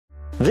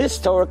This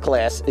Torah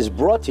class is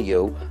brought to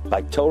you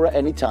by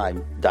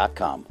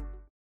TorahAnytime.com.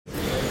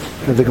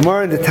 The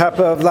Gemara in the top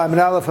of Lamed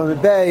Aleph on the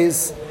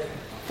Beis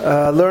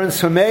learns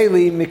from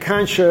Eli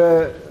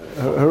Mikansha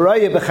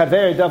Haraya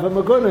B'Chaver Davar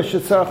Maguna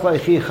Shetzarach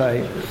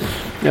Leichichai,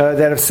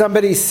 that if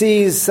somebody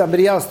sees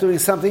somebody else doing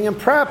something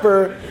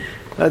improper,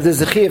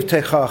 there's a Mitzva Of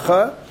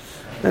Toichacha.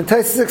 And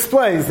Taisus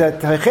explains that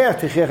is a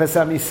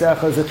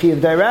Chi of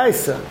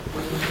Daraisa.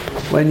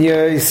 When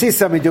you see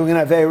somebody doing an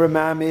Aveira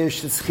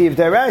Mamish, it's Chi of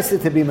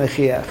Daraisa to be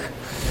Mechiach.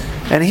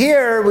 And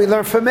here we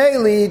learn from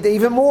Eli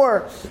even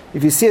more.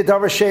 If you see a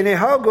Davar Sheinei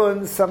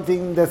Hagun,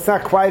 something that's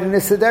not quite an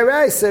Issa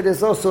Daraisa,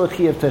 there's also a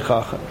Chi of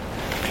Toichacha.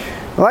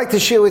 I'd like to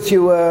share with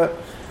you a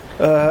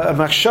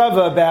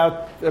machshava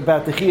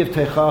about the Chi of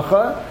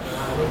Toichacha,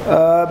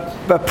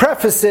 but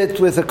preface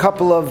it with a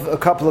couple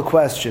of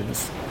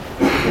questions.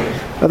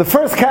 The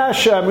first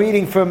kasha I'm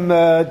reading from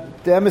the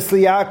Emes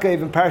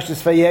Yaakov in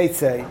Parshas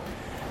Vayetze,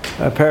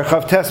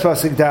 Parachav Tes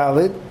Pasuk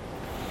Dalid.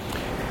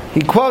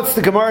 He quotes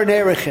the Gemara in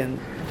Erechin.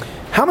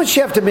 How much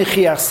you have to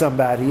mechiach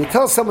somebody? You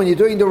tell someone you're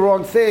doing the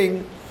wrong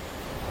thing,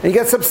 and he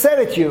gets upset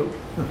at you.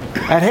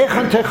 At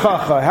Hechan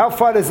Techacha, how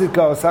far does it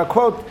go? So I'll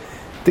quote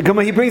the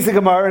Gemara. He brings the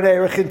Gemara in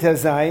Erechin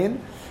Tezayin.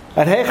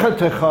 At Hechan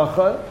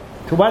Techacha,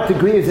 to what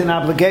degree is an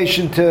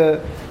obligation to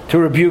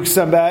rebuke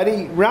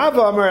somebody? Rav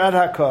Amar Ad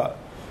Hakah.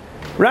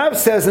 Rav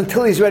says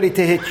until he's ready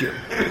to hit you.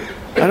 I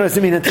don't know what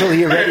it means until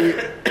he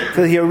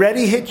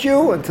already hit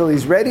you, until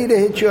he's ready to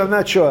hit you, I'm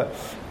not sure.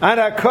 Ad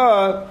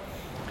Hakah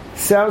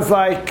sounds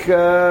like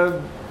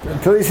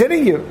until he's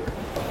hitting you.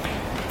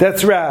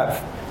 That's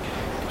Rav.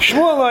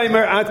 Shmuel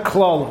Omer Ad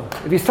Klala.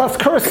 If he starts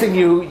cursing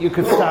you, you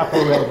could stop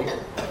already.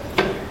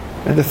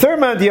 And the third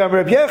man, the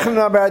Rabbi Reisman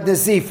Ad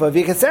Nazifa. If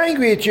he gets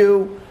angry at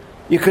you,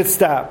 you could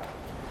stop.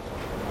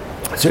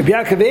 So Rabbi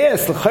Yaakov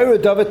asks, L'chayra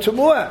Davar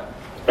Tumua.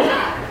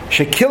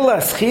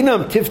 Shekilas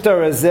chinam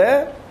tiftar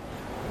azeh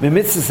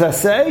mitzvah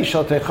aseh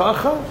shal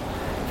teichacha.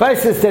 If I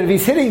says that if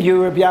he's hitting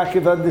you, Rabbi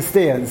Yaakov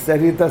understands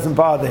that it doesn't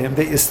bother him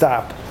that you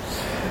stop.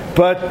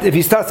 But if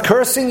he starts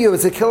cursing you,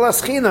 it's a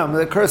kilas chinam.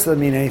 The curse doesn't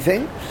mean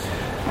anything.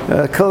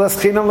 Kilas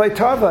chinam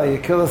leitava. You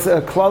kill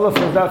a klala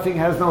for nothing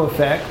has no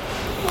effect.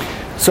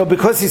 So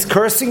because he's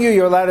cursing you,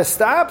 you're allowed to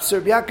stop. So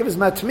Rabbi Yaakov is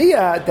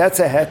matmiya. That's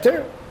a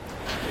heter.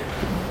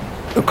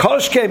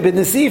 Kolshke ben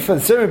Nesif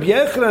and Sir Rabbi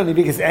Yechanan, if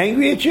he gets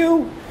angry at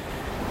you,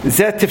 if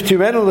he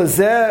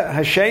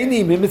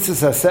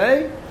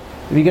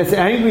gets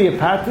angry, he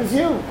patters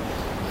you.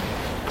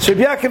 So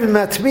Rabbi Yaakov and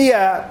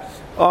Matmiya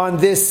on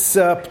this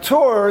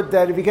P'tor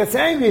that if he gets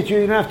angry at you,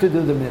 you don't have to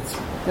do the mitzvah.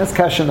 That's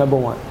kasha number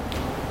one.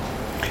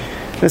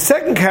 The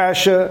second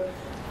kasha,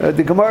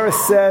 the Gemara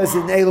says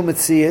in Eilu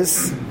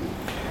Metzias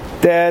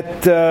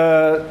that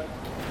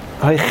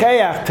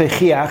Haicheach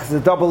Techiach, the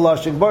double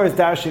lashon. Gemara is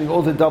dashing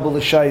all the double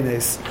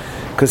lashonos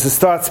because it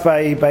starts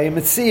by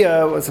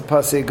Metzia. What's the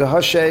pasuk?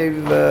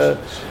 Gahashev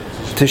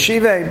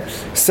Teshivim.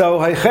 So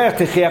Haicheach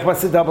Techiach.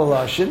 What's the double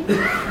lashon?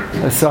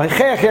 So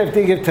Haicheach you have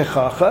to give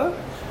Techacha.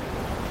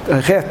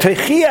 Haicheach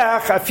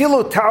Techiach.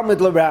 Afilu Talmud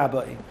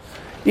LaRabbi.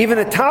 Even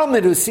a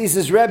Talmud who sees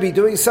his Rebbe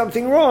doing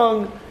something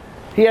wrong,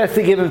 he has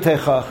to give him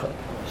Techacha.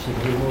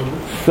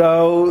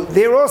 So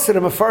there also the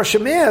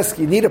Mefarshim ask,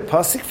 you need a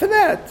pasuk for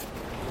that.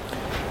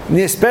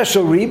 Need a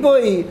special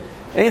riboy.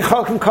 Ain't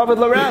chalkin covered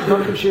l'rab.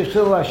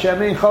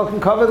 Hashem ain't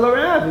chalkin covered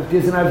l'rab. If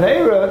there's an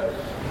aveira,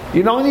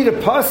 you don't need a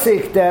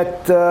pasuk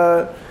that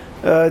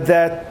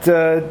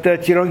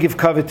you don't give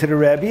cover to the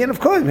Rebbe. And of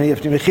course, you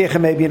have to mechicha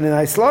maybe in a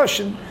nice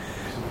lashon.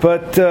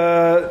 But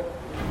so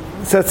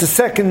that's a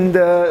second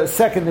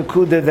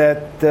nakuda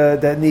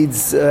that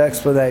needs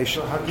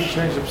explanation. So how do you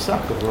change the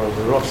psak? The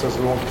Rav says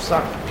the wrong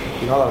psak.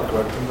 You're not allowed to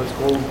correct him. That's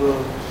called.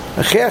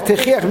 Chiach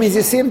techiach means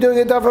you see him doing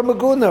a davar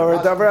maguna or a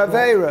davar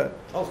aveira.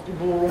 Oh,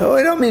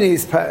 I don't mean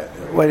he's.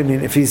 What do you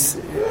mean? If he's.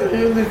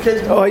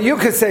 Oh, you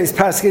could say he's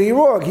passing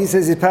wrong. He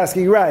says he's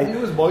passing right.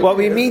 What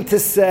we mean to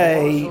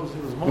say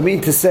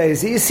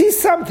is you see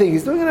something.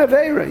 He's doing an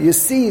aveira. You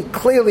see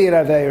clearly an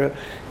aveira.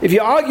 If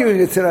you're arguing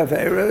it's an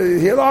aveira,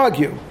 he'll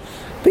argue.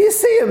 But you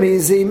see him.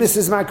 He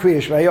misses my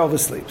kriyashma. He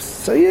oversleeps.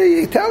 So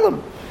you tell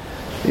him.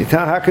 You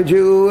tell him, how could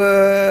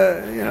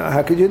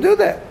you do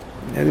that?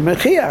 What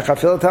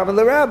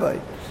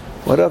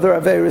other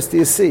aveiros do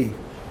you see?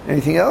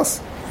 Anything else?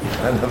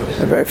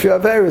 Very few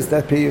aveiros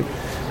that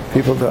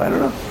people do. I don't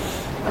know.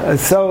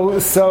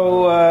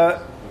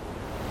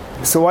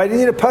 So why do you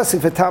need a pasuk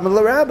for Talmud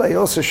LaRabbi?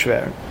 Also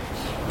shver.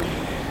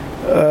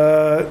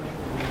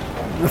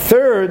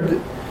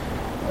 Third,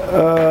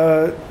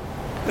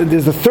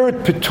 there's a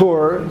third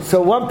P'tor.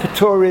 So one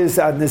P'tor is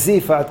ad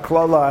Nazifa, ad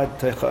Klala,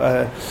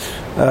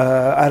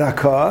 ad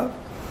Hakah.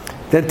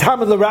 Then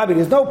Talmud LaRabbi,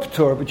 there's no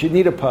P'tor, but you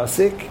need a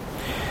pasuk.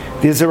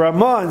 There's a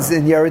Ramons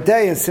in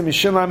Yeridei and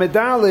Simishim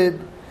Amidalid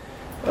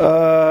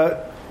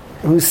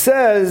who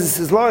says,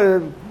 as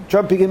long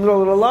jumping in the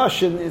middle of the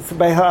lashon, it's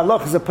by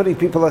halachas of putting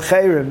people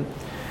acherim.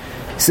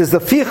 He says the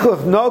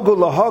fichuch nagu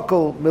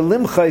lahakol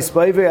milimchais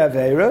ba'ivei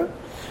aveira.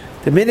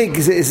 The minig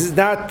is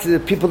not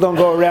people don't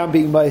go around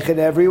being meichin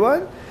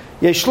everyone.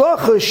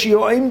 Yeshlachus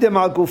shioim dem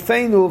al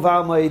gufeinu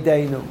v'al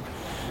ma'idenu.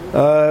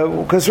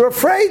 Because we're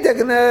afraid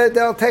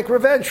they'll take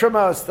revenge from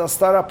us. They'll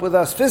start up with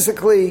us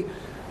physically,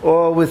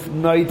 or with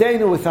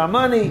Noidenu, with our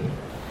money.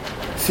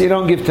 So you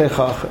don't give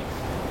Toichacha.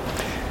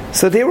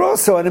 So there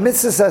also, in the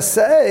mitzvah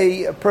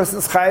say, a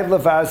person's chayiv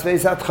levaz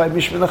ve'izat chayiv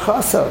mishmar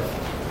nechasav.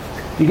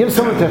 You give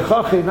someone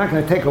Toichacha, you're not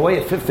going to take away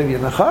a fifth of your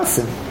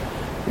nechasim.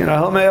 You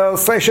know, he'll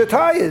slash your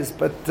tires,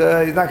 but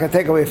he's not going to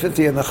take away a fifth of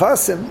your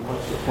nechasim.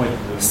 What's the point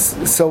of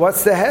this? So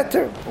what's the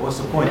heter? What's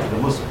the point of the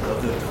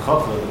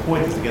Toichacha? The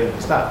point is to get him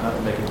to stop, not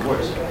to make it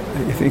worse.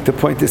 You think the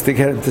point is to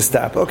get him to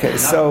stop? Okay, not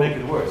so to make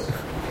it worse.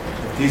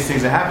 If these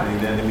things are happening,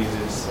 then it means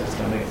it's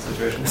going to make the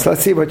situation worse. So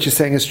let's see what you're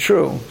saying is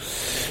true.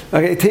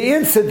 Okay, to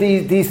answer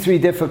these three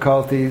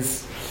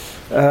difficulties,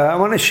 I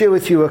want to share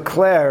with you a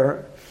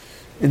Claire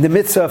in the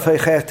Mitzva Of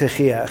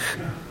Toichacha.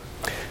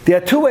 There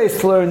are two ways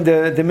to learn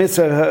the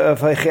Mitzva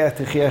of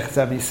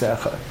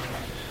Toichacha.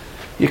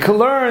 You can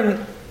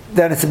learn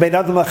that it's a Bein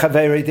Adam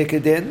L'Chaverei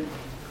Dikadin,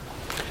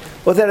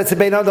 or that it's a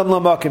Bein Adam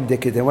L'Makim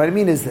Dikadin. What I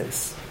mean is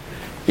this.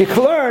 You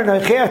can learn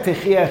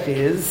Toichacha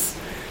is,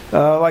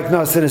 like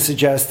Nosson is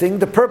suggesting,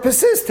 the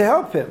purpose is to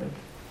help him.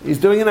 He's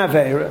doing an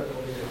Aveira.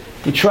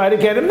 You try to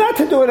get him not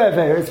to do an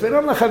Aveira. It's Bein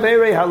Adam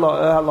L'Chaverei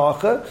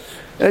Halacha.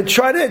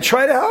 Try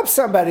to help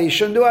somebody. He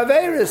shouldn't do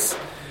Aveiras.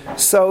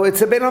 So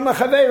it's a Bein Adam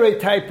L'Chaverei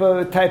type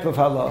of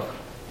halacha.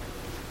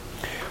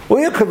 Or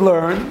you could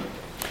learn,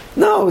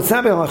 no, it's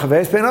not Bein Adam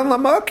L'Chaverei, it's Bein Adam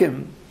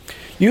L'Makim.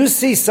 You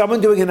see someone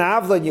doing an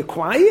avla and you're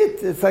quiet,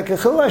 it's like a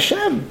Chil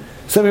Hashem.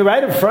 Somebody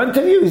right in front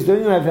of you is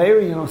doing an Aveira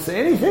and you don't say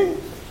anything.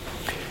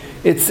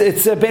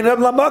 It's a Bein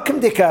Adam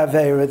L'Makim Dika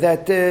Aveira,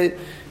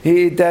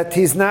 that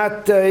he's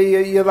not,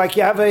 you're like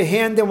you have a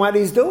hand in what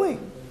he's doing.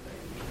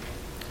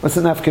 What's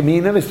the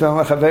nafkamina? It's Bein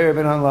Adam L'Chaverei,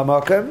 Bein Adam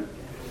L'Makim.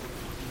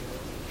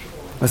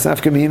 What's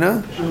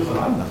nafkamina?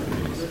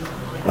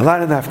 A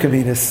lot of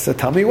nafkaminas. So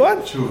tell me what?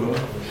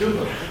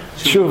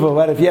 Tshuva.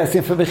 What if you ask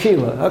him for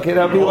mechila? Okay,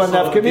 that'll be one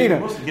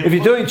nafkamina. If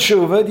you're doing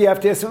tshuva, you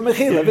have to ask him for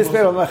mechila. If it's Bein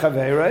Adam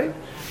L'Chaverei, right?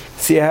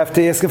 So you have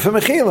to ask him for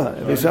mechila.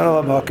 If it's Bein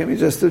Adam L'Makim, you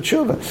just do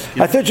tshuva.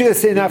 I thought you were going to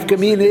say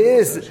nafkamina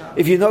is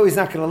if you know he's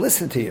not going to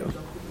listen to you.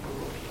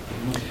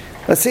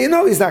 Let's say you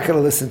know he's not going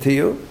to listen to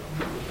you.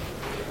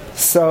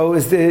 So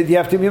you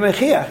have to be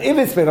mechiach. If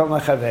it's Bein Adam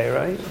L'Chaverei,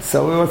 right?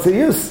 So what's the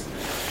use?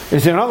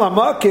 If you're not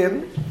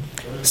lamakim,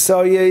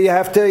 so you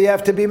have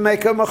to be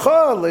make a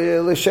machal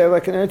l'shei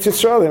like an Eretz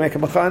Yisrael. They make a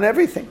machal on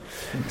everything.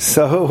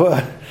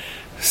 So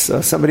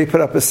somebody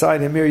put up a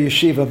sign in Mir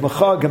Yeshiva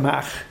machal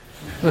gemach.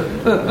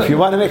 If you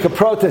want to make a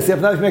protest, you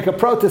have nothing to make a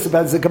protest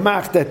about. It's a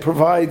gemach that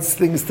provides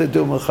things to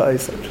do machal.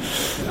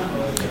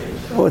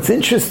 What's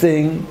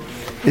interesting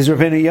is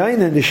Rabbeinu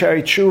Yaina in the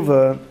Shari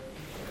Tshuva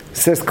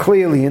says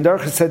clearly in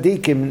Darch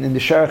Tzadikim in the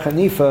Shari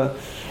Hanifa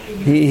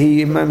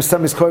he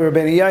some is called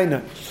Rabbeinu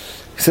Yaina.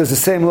 He says the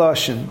same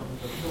lashon.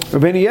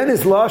 Rabbeinu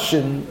Yaina's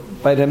lashon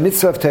by the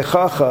Mitzva Of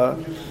Toichacha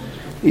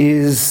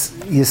is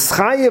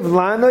Yischayev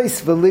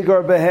Lanois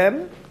V'Ligar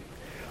Behem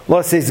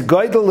Lo says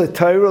Goydel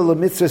L'Torah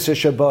L'Mitzvah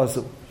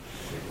Sheshabazu.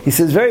 He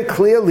says very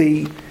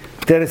clearly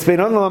that it's Bein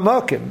Adam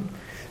L'Makim,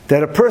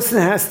 that a person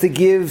has to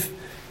give.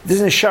 This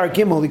is in Shar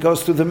Gimel. He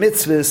goes through the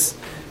mitzvahs.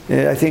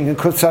 I think in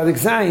Kut Tzadik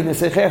Zayin,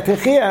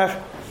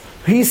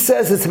 he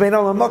says it's Bein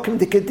Adam L'Makim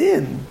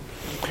Dikadin.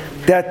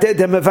 That the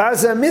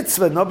mevaza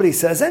mitzvah, nobody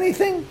says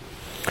anything.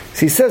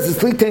 So he says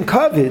it's litin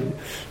kavid.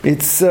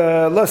 It's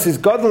less is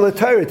gadol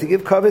l'Torah to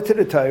give kavid to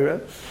the Torah,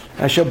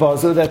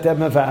 ashabazu that they're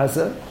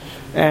mevaza,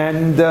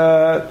 and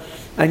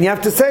you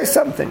have to say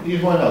something.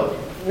 Even won't help.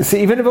 So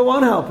even if it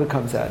won't help, it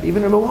comes out.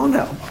 Even if it won't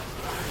help,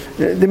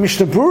 the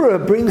Mishnah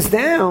Berurah brings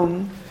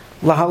down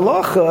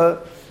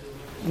lahalacha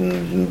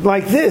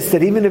like this,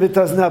 that even if it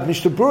doesn't help,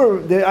 Mishnah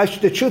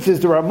Berurah, the truth is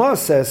the Ramah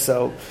says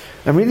so.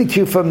 I'm reading to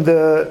you from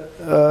the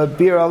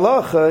Bir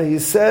Halacha. He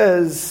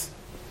says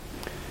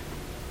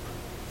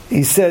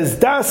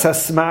Das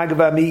hasmag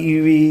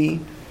v'ami'iri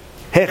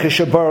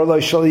hecheshabar lo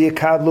shal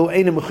yikadlu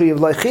einu mechuyev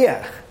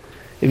leichiach.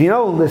 If you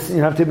don't listen,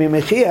 you have to be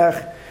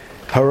mechiach.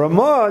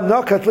 Haramah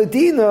nakat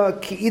ledina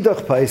ki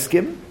idach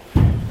paiskim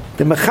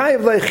the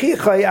mechayev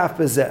leichicha yaf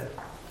bezeh.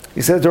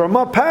 He says the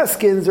Ramah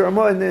paskins, the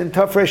Ramah in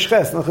Tafresh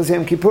Ches, Nachas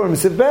Yom Kippur,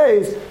 Mitzva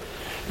Bein,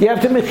 you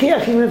have to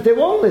mechiach even if they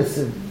won't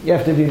listen. You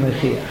have to be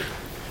mechiach.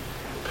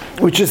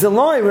 Which is in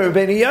line with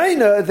Rabbeinu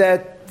Yaina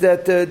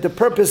that the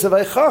purpose of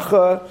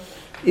Eichacha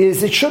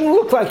is it shouldn't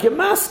look like you're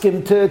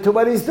masking to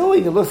what he's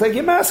doing. It looks like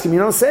you're masking. You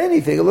don't say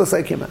anything. It looks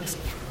like you're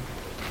masking.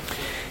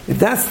 If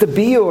that's the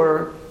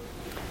biur,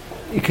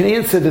 you can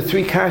answer the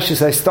three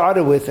kashas I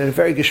started with in a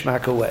very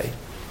geshmaka way.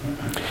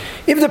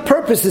 If the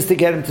purpose is to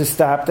get him to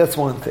stop, that's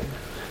one thing.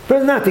 But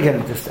it's not to get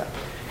him to stop.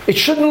 It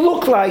shouldn't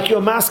look like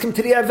you're masking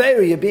to the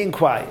Aveira, you're being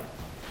quiet.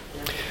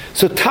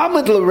 So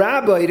Talmud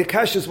l'Rabbi, the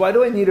kasha is, why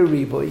do I need a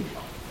riboy?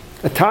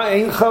 A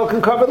ta'in chal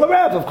can cover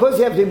l'Rabbi. Of course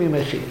you have to be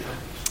mechir.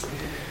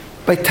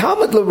 By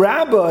Talmud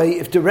l'Rabbi,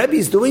 if the Rebbe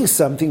is doing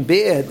something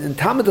bad and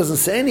Talmud doesn't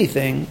say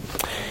anything,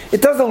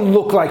 it doesn't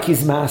look like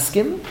he's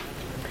masking.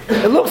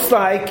 It looks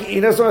like he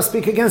doesn't want to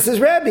speak against his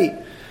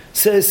Rebbe.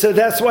 So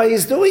that's why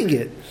he's doing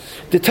it.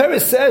 The Torah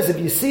says if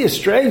you see a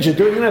stranger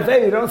doing an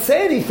Aveira, you don't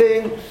say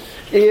anything.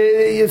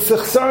 it's a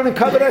chsaron and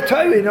kavod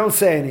HaTorah, you don't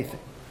say anything.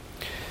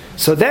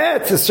 So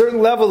that's a certain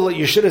level that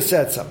you should have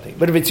said something.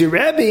 But if it's your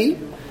Rebbe,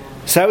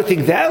 so I would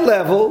think that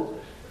level,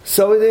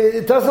 so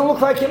it doesn't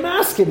look like you're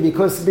masking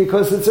because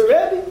it's a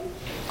Rebbe.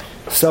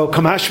 So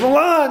Kamash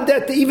Malan,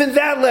 that even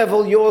that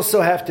level, you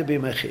also have to be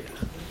Mechiach.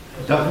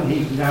 Doesn't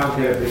he now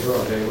get a bigger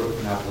Aveira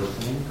for not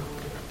listening?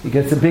 He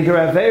gets a bigger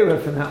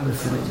Aveira for not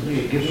listening.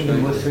 You give him the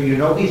listen, you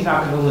know he's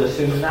not going to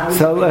listen. And now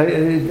So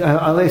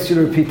I'll ask you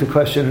to repeat the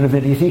question in a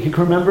minute. You think you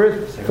can remember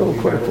it?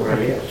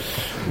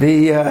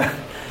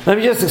 Let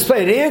me just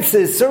explain. It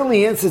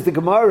certainly answers the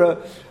Gemara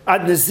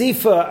at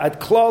Nazifa, at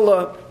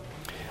Klala.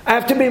 I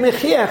have to be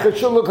Mechiach, it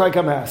should look like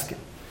I'm asking.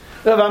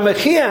 If I'm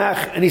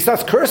Mechiach and he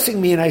starts cursing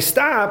me and I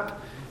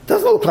stop, it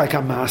doesn't look like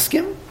I'm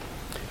asking.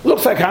 It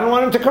looks like I don't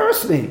want him to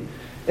curse me.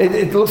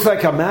 It looks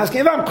like I'm asking.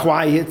 If I'm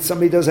quiet,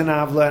 somebody does an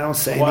avla, I don't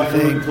say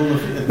anything.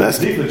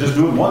 Just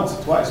do it once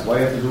or twice. Why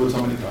do you have to do it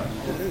so many times?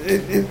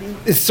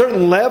 It's a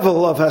certain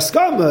level of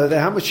haskama that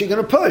how much you're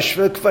going to push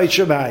for Kvayt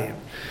Shemayim.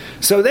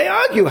 So they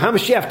argue how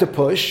much you have to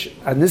push.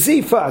 At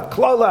Nazifa, at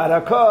Klola,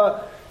 at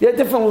Akah, you have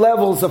different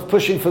levels of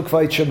pushing for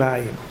Kvayt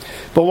Shemayim.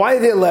 But why are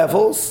there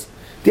levels?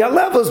 There are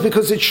levels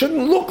because it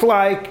shouldn't look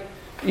like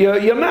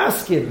you're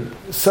masking.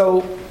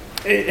 So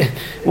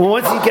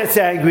once he gets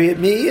angry at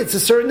me, it's a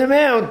certain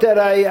amount that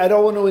I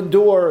don't want to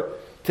endure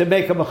to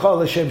make a Machal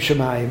Hashem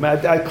Shemayim.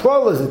 At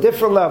Klola is a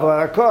different level.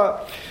 At Akah.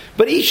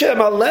 But each of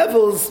them are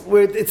levels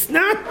where it's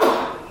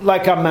not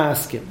like I'm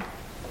masking.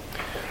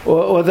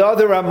 Or the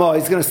other Ramah,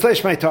 he's going to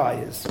slash my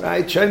tires,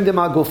 right? You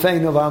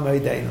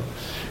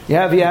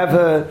have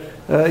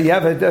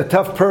a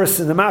tough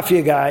person, the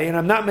mafia guy, and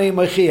I'm not making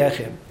Mechiach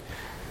him.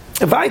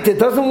 It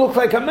doesn't look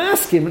like I'm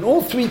asking. In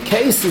all three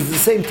cases, the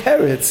same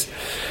teretz.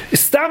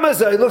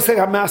 It looks like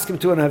I'm asking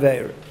to an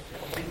Aveira.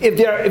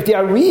 If there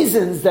are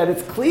reasons that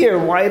it's clear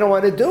why I don't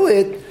want to do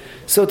it,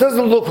 so it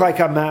doesn't look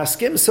like I'm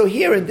asking. So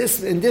here in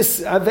this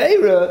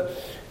Aveira,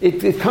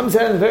 it comes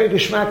out in a very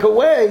geschmacka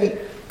way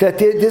that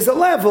there's a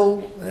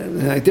level,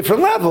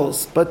 different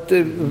levels, but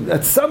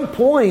at some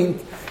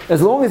point,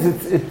 as long as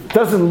it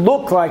doesn't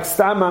look like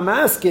Stam I'm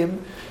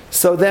asking,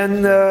 so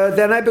then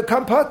I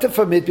become part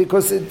from it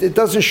because it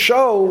doesn't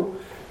show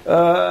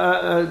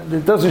a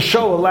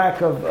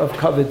lack of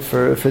covet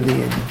for the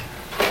Indian.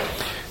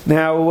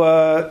 Now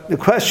the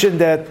question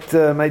that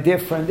my dear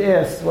friend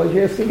asked, what did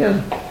you ask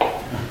again?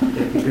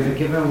 You're going to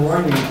give him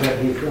warning that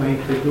he's going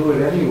to do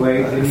it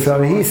anyway.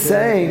 So he's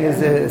saying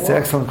it's an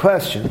excellent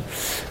question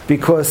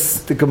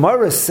because the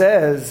Gemara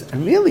says,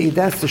 and really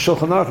that's the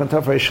Shulchan Aruch and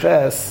Tov Reish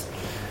Ches,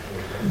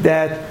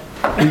 that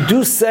we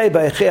do say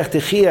by Echiach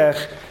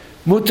Techiach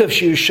Mutav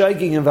Shir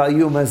Shayging and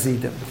Valyu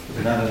Mazidim.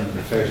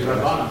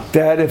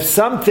 That if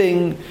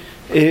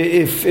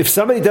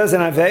somebody does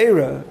an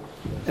Aveira,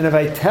 and if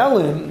I tell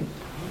him,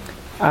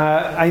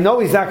 I know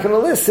he's not going to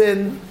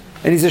listen,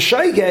 and he's a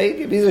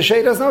shaygeg. If he's a shaygeg,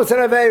 he doesn't know it's an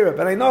Aveira.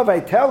 But I know if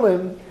I tell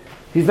him,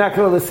 he's not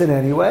going to listen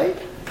anyway.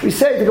 We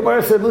say, the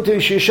Gemara said, Mutu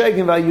Yishir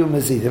Shaygin V'ayu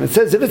Mazidim. It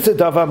says, if it's a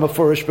Davar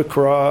Mefurish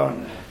B'Kra,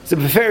 it's a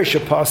Beferish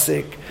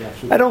Pasik,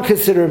 I don't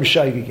consider him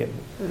shaygeg.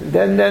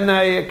 Then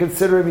I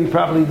consider him, he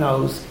probably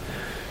knows.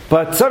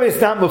 But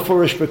somebody's not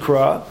Mefurish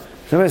B'Kra,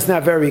 somebody's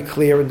not very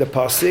clear in the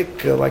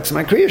Pasik, like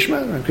Zman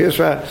Kriyishma.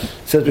 Kriyishma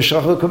says,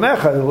 B'Shachal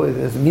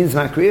Kumecha, it means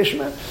Zman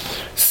Kriyishma.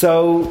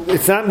 So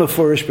it's not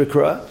Mefurish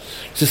B'Kra.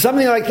 So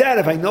something like that,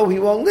 if I know he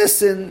won't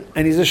listen,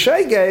 and he's a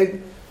shaygeg,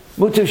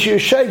 Mutav Shir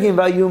Shaygin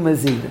V'ayu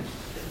Mazidim.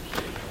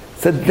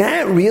 So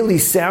that really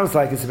sounds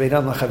like it's Bein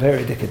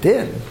L'Chaveri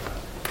Dikadin.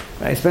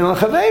 Right? It's Bein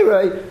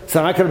L'Chaveri, so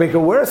I'm not going to make it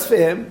worse for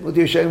him,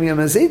 Mutav Shir Shaygin V'ayu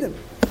Mazidim.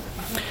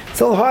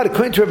 It's a little hard,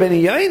 according to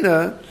Rabbi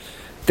Yaina,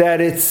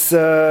 that it's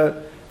a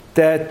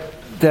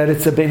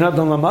Bein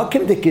Adam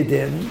L'Makim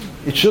Dikadin.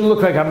 It shouldn't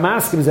look like I'm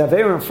asking, there's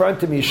Aveira in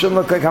front of me, it shouldn't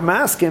look like I'm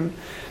asking.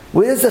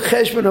 Where's the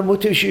cheshbon of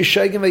Mutav Shir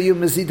Shaygin V'ayu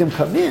Mazidim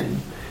come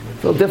in?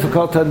 It's a little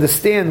difficult to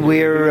understand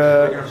where...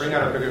 You're going to bring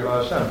out a bigger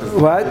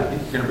Hashem. What? You're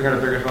going to bring out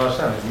a bigger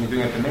Hashem. You're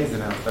doing it amazing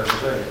now.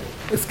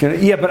 It's gonna,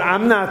 yeah, but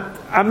I'm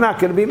not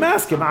going to be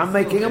masking. I'm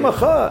making a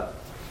macha.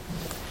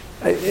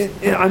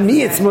 On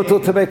me, it's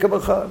mutal to make a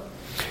macha.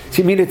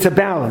 So you mean it's a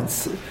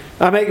balance.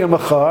 I'm making a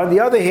macha. On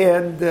the other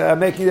hand, I'm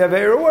making the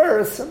Aveira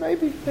worse. So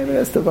maybe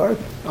that's the part.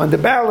 On the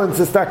balance,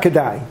 it's not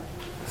kedai.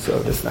 So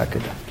that's not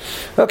kedai.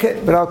 Okay,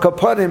 but Al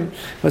Kapanim,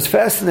 what's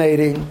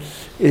fascinating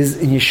is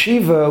in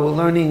yeshiva we're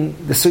learning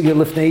the sugya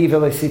lifnei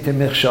ivel esita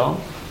michshal,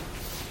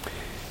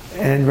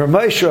 and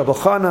Ramesh, Rabbi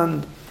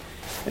Chanan,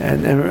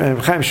 and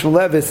Chaim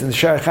Shmulevitz and the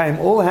Shar Chaim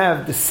all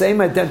have the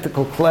same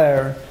identical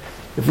clair.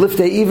 If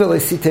lifnei ivel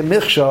esita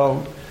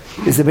michshal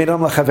is a beinam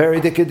lachaveri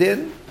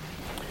dikadin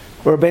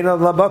or a beinam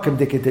labakim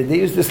dikadin, they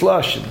use this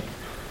lashon.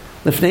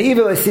 Lifnei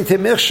ivel esita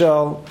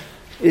michshal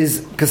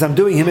is because I'm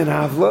doing him an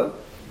avla.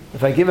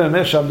 If I give him a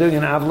michshal, I'm doing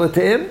an avla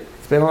to him.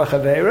 It's beinam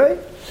lachaveri.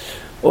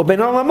 Or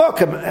Beinam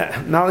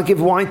Lamokim, now I give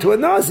wine to a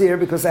Nazir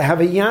because I have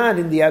a yan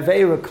in the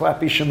Aveira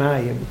Klapi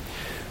Shemayim.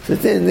 So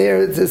it's in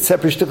there, it's a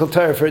separate shtickle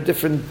Torah for a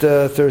different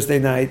Thursday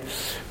night.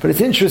 But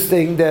it's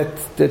interesting that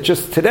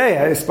just today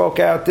I spoke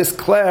out this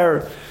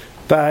Claire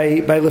By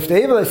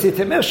Liftei Evil, I see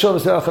Temeshel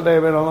V'Zerach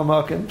HaVe'er Ben Olam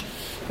Hakim.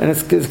 And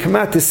it's come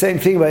out the same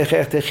thing by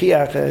Chech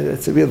Techiach.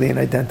 It's really an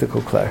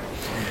identical klal.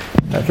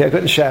 Okay,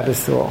 good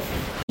Shabbos to all.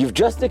 You've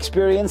just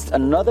experienced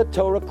another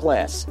Torah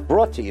class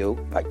brought to you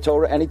by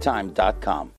TorahAnytime.com.